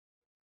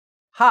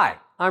Hi,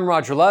 I'm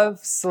Roger Love,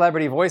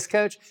 celebrity voice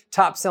coach,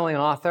 top-selling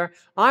author.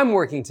 I'm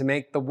working to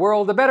make the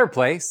world a better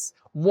place,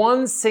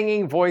 one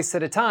singing voice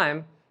at a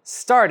time,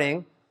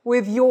 starting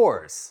with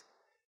yours.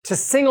 To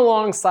sing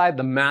alongside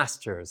the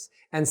masters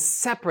and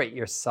separate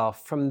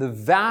yourself from the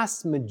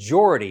vast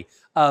majority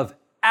of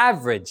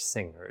average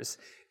singers,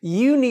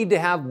 you need to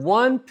have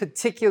one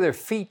particular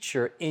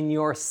feature in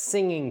your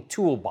singing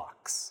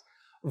toolbox: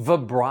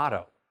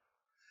 vibrato.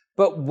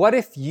 But what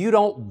if you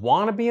don't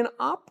want to be an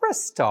opera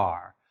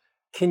star?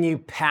 Can you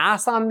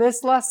pass on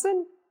this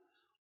lesson?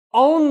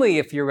 Only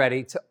if you're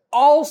ready to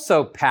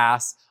also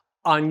pass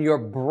on your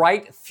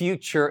bright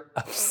future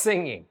of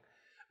singing.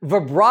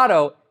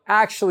 Vibrato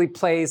actually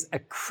plays a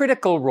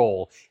critical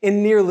role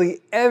in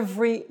nearly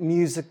every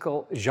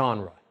musical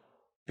genre.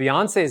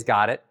 Beyoncé's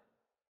got it.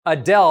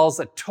 Adele's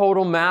a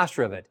total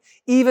master of it.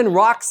 Even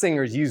rock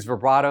singers use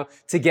vibrato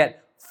to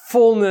get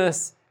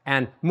fullness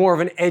and more of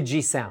an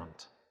edgy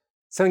sound.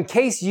 So in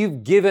case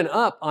you've given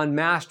up on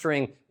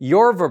mastering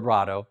your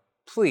vibrato,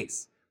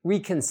 please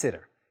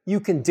reconsider.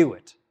 You can do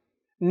it.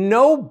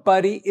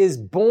 Nobody is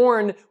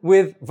born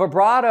with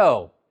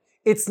vibrato.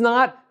 It's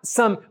not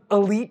some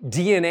elite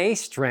DNA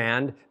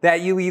strand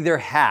that you either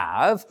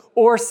have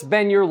or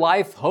spend your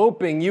life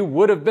hoping you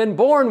would have been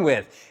born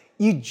with.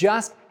 You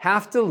just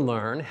have to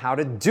learn how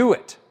to do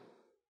it.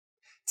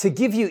 To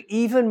give you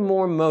even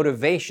more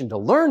motivation to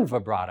learn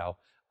vibrato,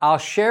 I'll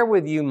share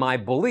with you my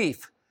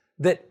belief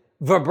that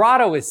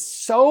vibrato is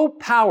so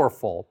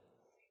powerful,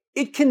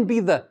 it can be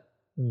the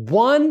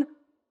one,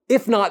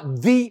 if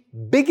not the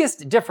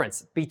biggest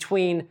difference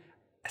between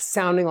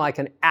sounding like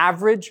an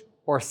average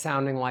or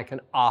sounding like an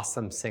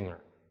awesome singer.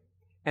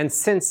 And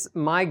since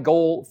my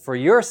goal for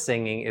your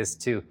singing is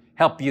to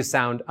help you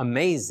sound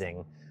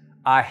amazing,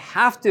 I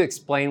have to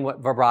explain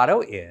what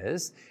vibrato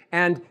is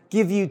and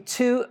give you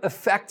two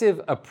effective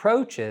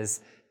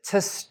approaches to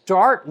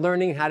start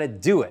learning how to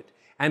do it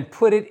and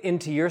put it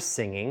into your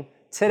singing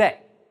today.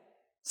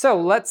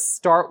 So let's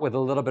start with a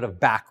little bit of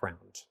background.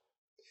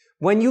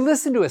 When you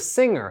listen to a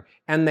singer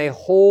and they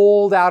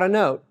hold out a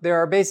note, there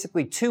are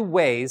basically two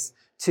ways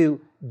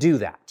to do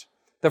that.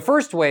 The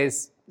first way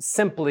is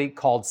simply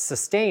called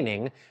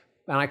sustaining,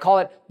 and I call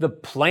it the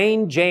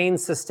plain Jane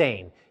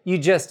sustain. You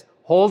just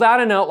hold out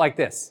a note like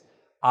this.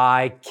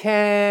 I can.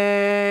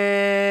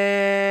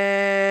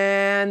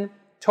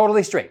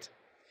 Totally straight.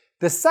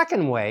 The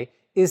second way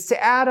is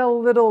to add a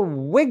little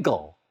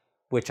wiggle,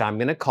 which I'm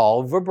going to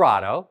call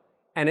vibrato,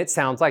 and it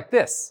sounds like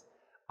this.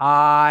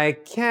 I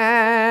can.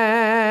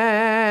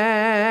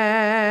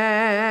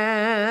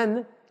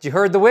 You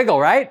heard the wiggle,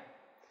 right?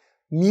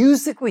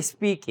 Musically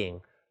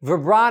speaking,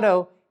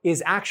 vibrato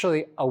is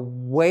actually a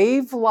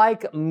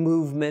wave-like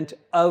movement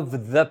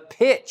of the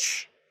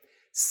pitch.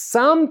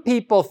 Some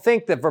people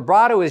think that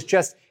vibrato is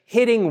just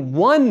hitting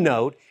one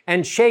note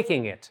and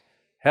shaking it.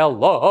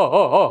 Hello.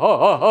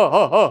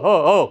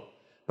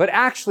 But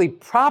actually,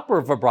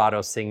 proper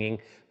vibrato singing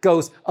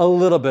goes a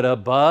little bit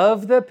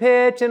above the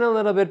pitch and a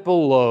little bit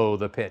below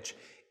the pitch.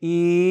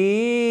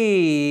 E.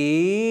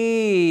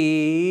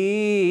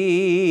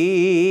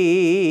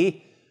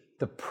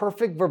 The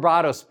perfect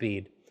vibrato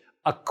speed,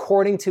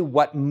 according to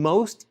what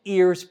most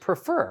ears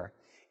prefer,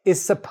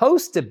 is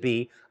supposed to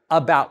be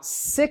about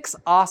 6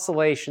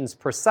 oscillations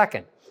per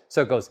second.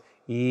 So it goes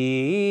E.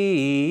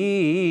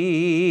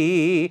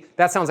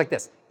 That sounds like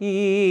this.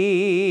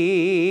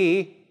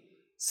 E.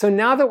 So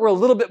now that we're a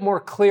little bit more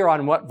clear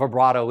on what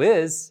vibrato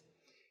is,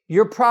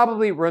 you're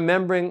probably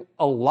remembering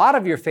a lot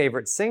of your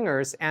favorite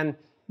singers and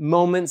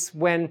moments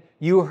when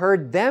you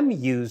heard them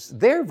use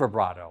their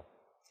vibrato.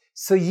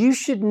 So you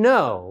should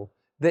know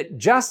that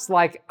just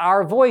like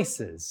our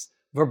voices,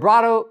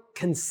 vibrato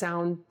can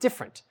sound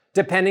different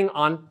depending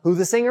on who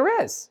the singer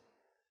is.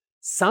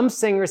 Some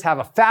singers have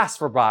a fast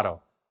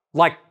vibrato,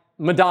 like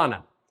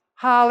Madonna.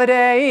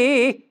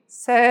 Holiday,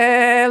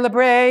 celebrate.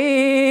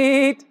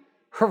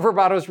 Her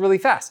vibrato is really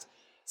fast.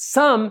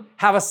 Some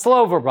have a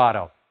slow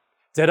vibrato.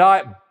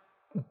 Bette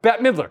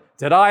Midler,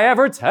 did I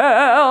ever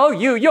tell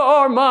you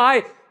you're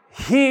my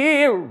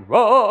hero?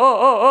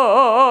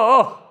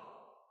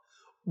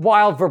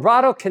 While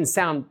vibrato can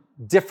sound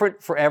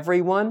different for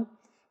everyone,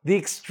 the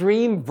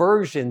extreme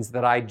versions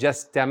that I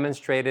just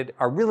demonstrated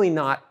are really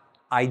not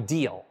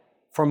ideal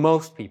for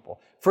most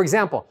people. For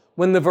example,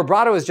 when the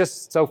vibrato is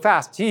just so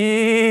fast,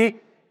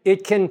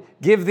 it can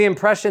give the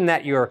impression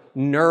that you're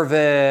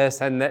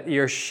nervous and that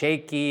you're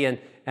shaky and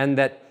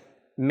that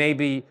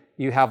maybe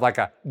you have like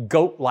a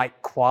goat-like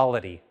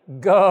quality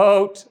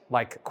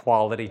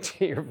to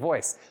your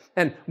voice.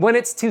 And when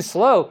it's too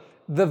slow,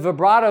 the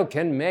vibrato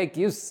can make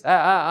you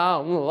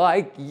sound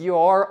like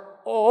you're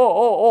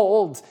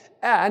old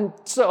and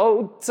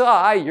so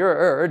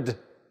tired.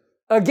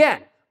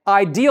 Again,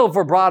 ideal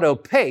vibrato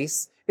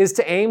pace is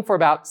to aim for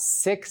about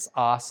 6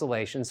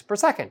 oscillations per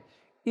second.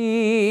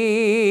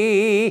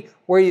 E,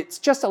 where it's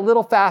just a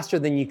little faster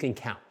than you can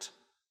count.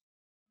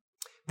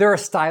 There are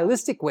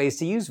stylistic ways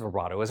to use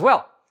vibrato as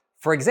well.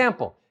 For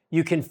example,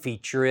 you can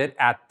feature it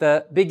at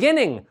the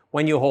beginning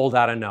when you hold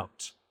out a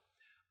note.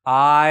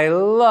 I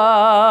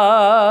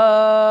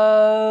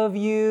love love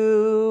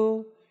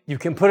you. You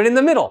can put it in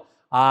the middle.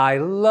 I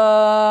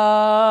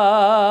love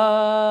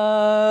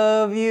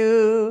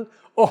you.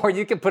 Or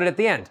you can put it at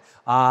the end.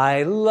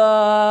 I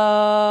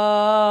love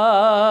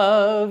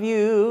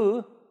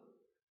you.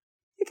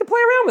 You can play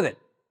around with it,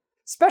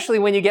 especially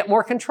when you get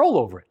more control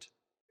over it.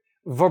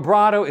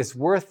 Vibrato is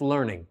worth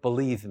learning,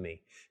 believe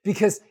me,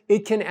 because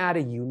it can add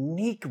a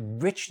unique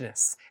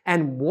richness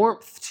and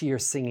warmth to your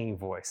singing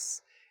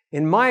voice.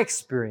 In my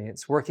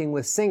experience working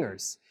with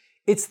singers,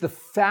 it's the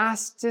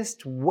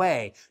fastest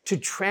way to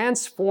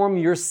transform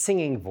your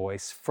singing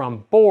voice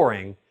from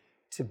boring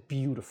to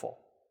beautiful.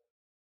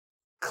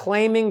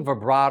 Claiming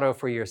vibrato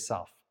for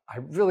yourself. I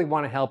really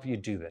want to help you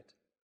do that.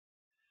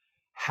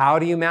 How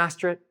do you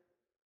master it?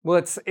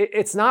 Well,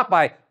 it's not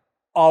by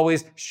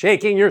always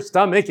shaking your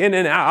stomach in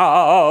and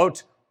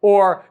out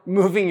or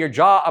moving your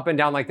jaw up and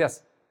down like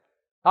this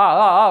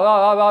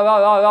while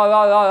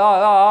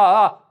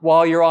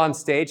you're on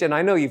stage. And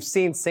I know you've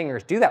seen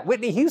singers do that.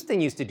 Whitney Houston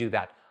used to do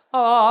that.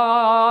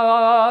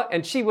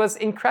 And she was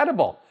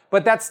incredible.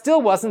 But that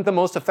still wasn't the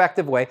most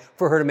effective way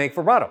for her to make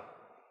vibrato.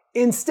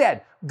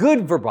 Instead,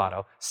 good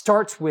vibrato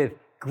starts with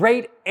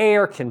great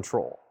air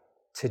control.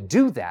 To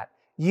do that,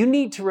 you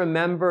need to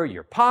remember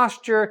your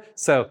posture.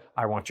 So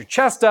I want your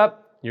chest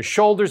up, your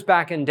shoulders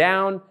back and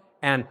down,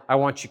 and I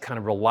want you kind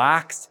of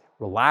relaxed,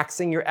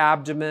 relaxing your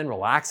abdomen,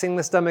 relaxing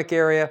the stomach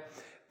area.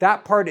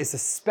 That part is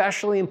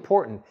especially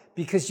important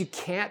because you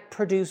can't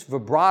produce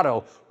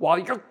vibrato while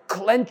you're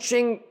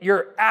clenching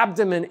your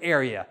abdomen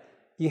area.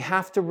 You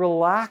have to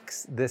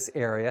relax this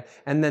area,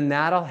 and then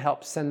that'll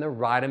help send the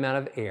right amount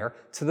of air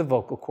to the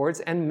vocal cords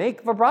and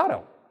make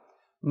vibrato.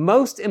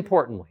 Most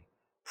importantly,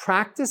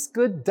 practice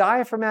good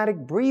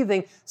diaphragmatic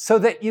breathing so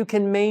that you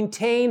can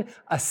maintain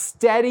a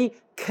steady,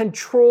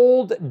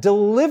 controlled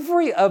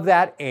delivery of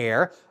that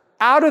air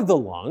out of the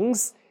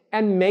lungs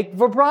and make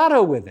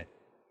vibrato with it.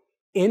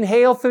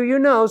 Inhale through your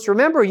nose.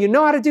 Remember, you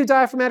know how to do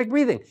diaphragmatic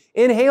breathing.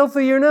 Inhale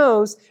through your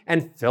nose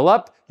and fill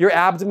up your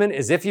abdomen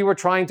as if you were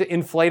trying to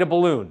inflate a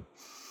balloon.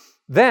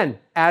 Then,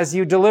 as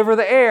you deliver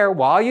the air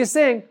while you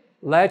sing,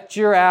 let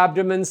your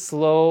abdomen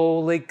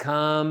slowly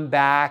come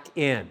back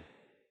in.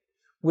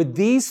 With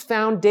these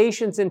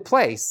foundations in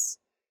place,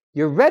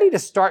 you're ready to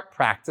start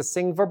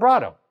practicing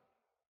vibrato.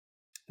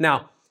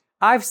 Now,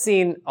 I've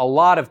seen a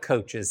lot of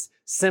coaches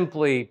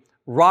simply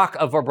rock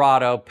a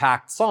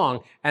vibrato-packed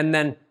song and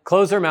then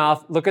close their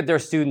mouth, look at their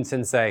students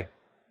and say,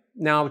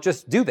 now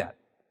just do that.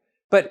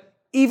 But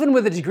even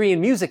with a degree in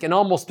music and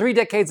almost 3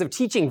 decades of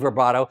teaching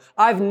vibrato,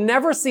 I've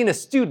never seen a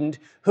student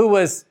who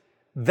was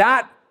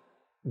that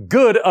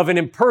good of an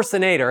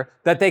impersonator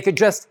that they could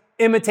just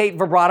imitate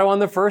vibrato on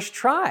the first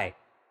try.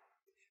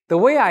 The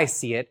way I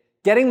see it,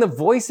 getting the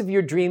voice of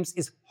your dreams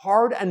is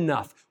hard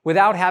enough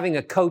without having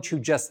a coach who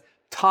just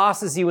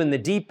tosses you in the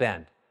deep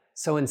end.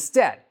 So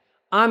instead,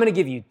 I'm going to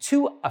give you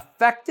 2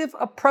 effective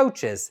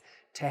approaches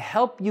to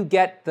help you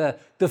get the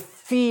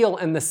feel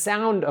and the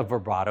sound of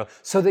vibrato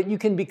so that you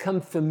can become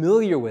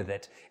familiar with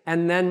it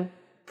and then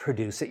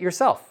produce it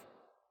yourself.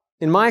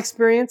 In my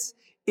experience,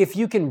 if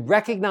you can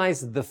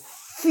recognize the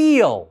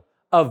feel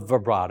of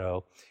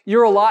vibrato,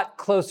 you're a lot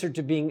closer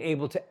to being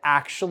able to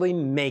actually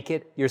make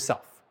it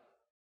yourself.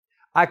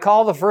 I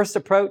call the first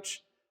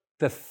approach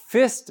the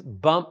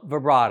fist bump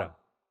vibrato.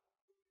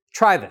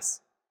 Try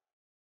this.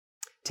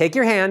 Take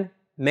your hand,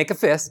 make a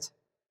fist,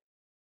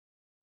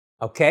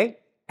 okay?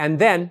 And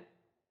then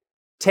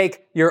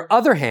take your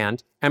other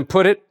hand and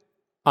put it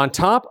on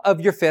top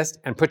of your fist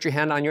and put your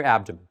hand on your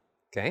abdomen,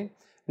 okay?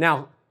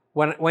 Now,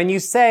 when you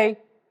say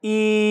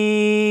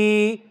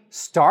E,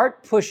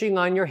 start pushing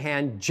on your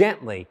hand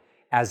gently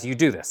as you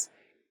do this.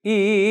 E.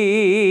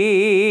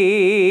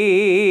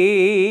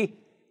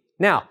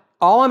 Now,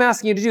 all I'm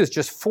asking you to do is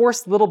just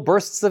force little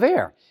bursts of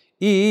air.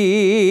 E.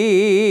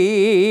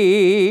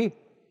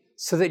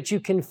 So that you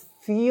can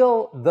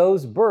feel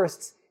those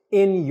bursts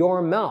in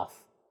your mouth.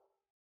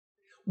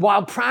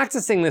 While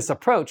practicing this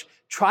approach,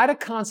 try to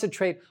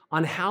concentrate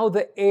on how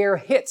the air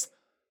hits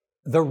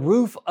the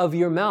roof of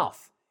your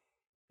mouth.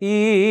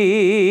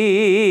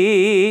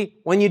 E.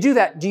 When you do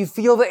that, do you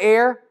feel the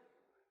air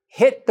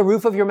hit the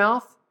roof of your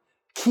mouth?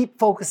 Keep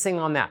focusing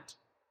on that.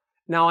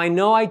 Now, I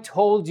know I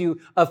told you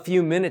a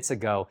few minutes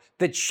ago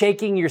that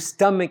shaking your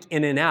stomach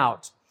in and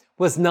out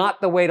was not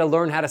the way to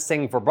learn how to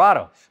sing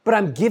vibrato, but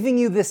I'm giving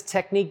you this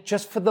technique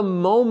just for the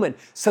moment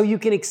so you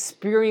can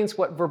experience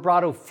what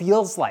vibrato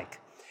feels like.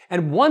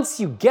 And once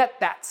you get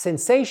that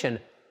sensation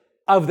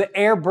of the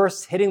air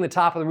bursts hitting the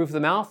top of the roof of the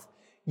mouth,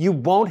 you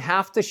won't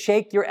have to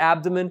shake your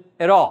abdomen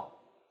at all.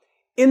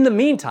 In the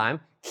meantime,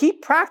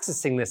 keep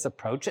practicing this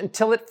approach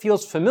until it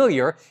feels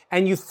familiar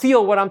and you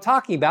feel what I'm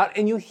talking about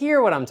and you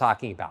hear what I'm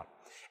talking about.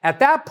 At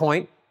that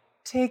point,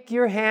 take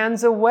your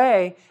hands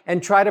away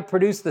and try to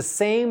produce the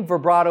same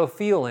vibrato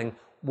feeling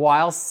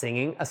while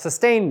singing a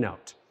sustained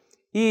note.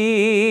 E.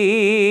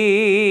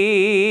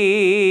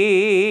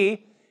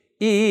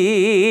 E.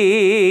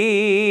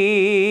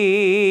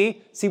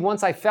 See,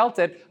 once I felt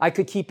it, I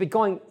could keep it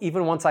going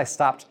even once I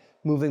stopped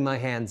moving my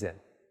hands in.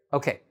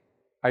 Okay,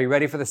 are you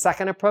ready for the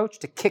second approach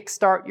to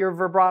kickstart your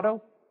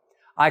vibrato?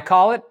 I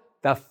call it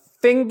the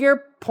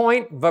finger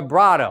point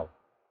vibrato.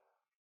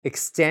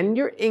 Extend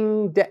your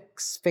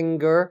index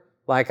finger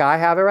like I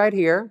have it right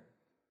here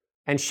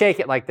and shake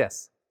it like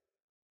this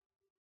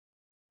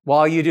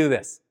while you do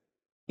this.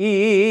 E.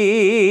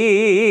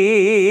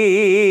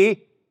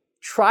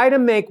 Try to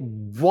make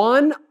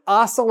one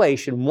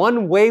oscillation,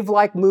 one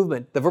wave-like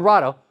movement, the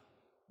vibrato,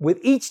 with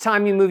each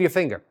time you move your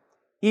finger.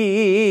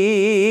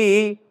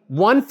 E.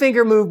 One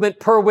finger movement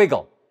per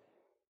wiggle.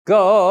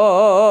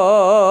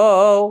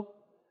 Go.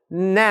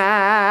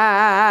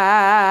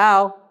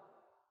 Now.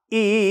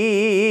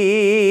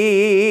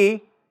 E.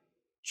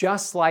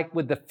 Just like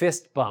with the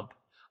fist bump.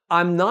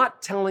 I'm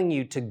not telling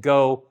you to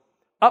go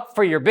up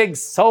for your big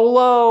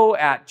solo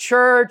at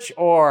church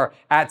or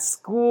at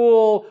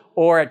school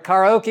or at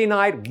karaoke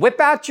night. Whip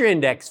out your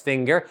index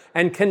finger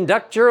and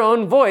conduct your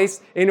own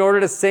voice in order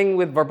to sing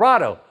with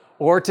vibrato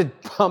or to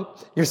pump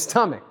your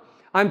stomach.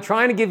 I'm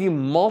trying to give you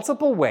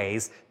multiple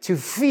ways to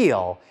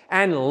feel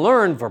and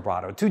learn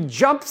vibrato, to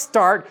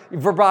jumpstart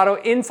vibrato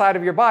inside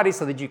of your body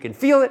so that you can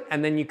feel it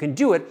and then you can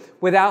do it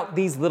without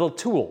these little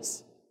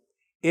tools.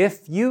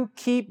 If you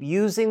keep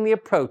using the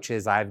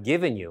approaches I've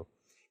given you,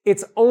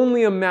 it's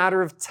only a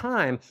matter of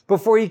time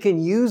before you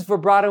can use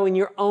vibrato in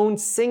your own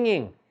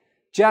singing.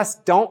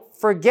 Just don't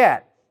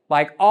forget,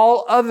 like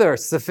all other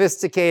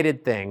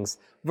sophisticated things,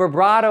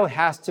 vibrato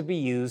has to be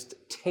used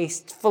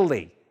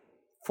tastefully.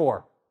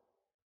 For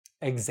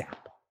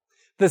example,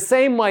 the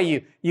same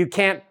way you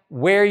can't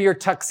wear your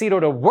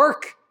tuxedo to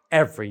work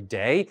every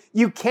day,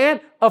 you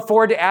can't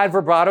afford to add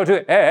vibrato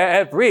to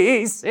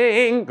every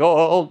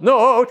single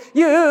note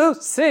you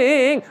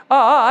sing.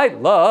 I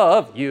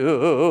love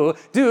you.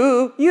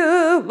 Do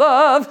you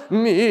love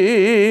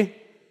me?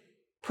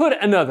 Put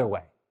another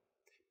way,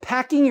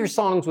 packing your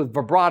songs with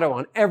vibrato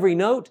on every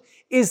note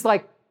is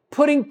like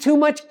putting too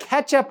much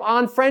ketchup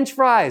on French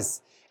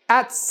fries.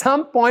 At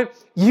some point,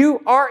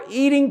 you are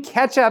eating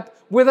ketchup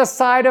with a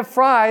side of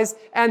fries,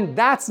 and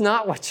that's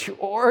not what you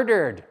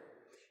ordered.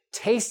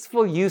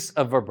 Tasteful use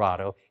of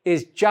vibrato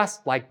is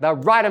just like the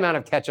right amount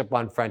of ketchup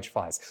on French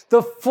fries.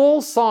 The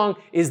full song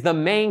is the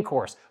main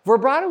course.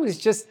 Vibrato is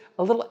just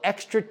a little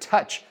extra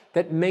touch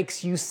that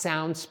makes you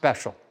sound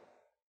special.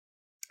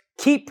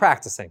 Keep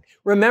practicing.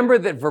 Remember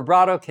that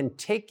vibrato can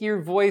take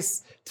your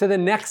voice to the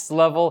next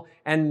level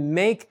and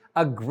make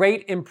a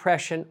great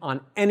impression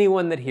on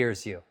anyone that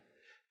hears you.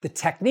 The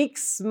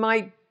techniques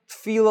might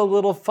feel a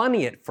little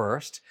funny at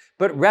first,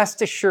 but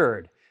rest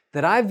assured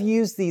that I've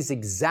used these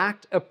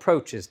exact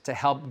approaches to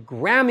help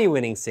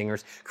Grammy-winning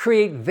singers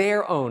create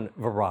their own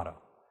vibrato.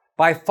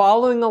 By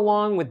following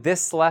along with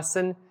this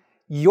lesson,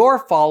 you're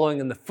following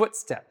in the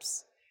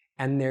footsteps,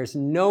 and there's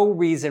no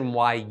reason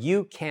why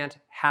you can't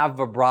have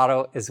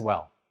vibrato as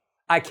well.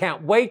 I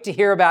can't wait to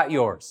hear about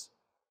yours.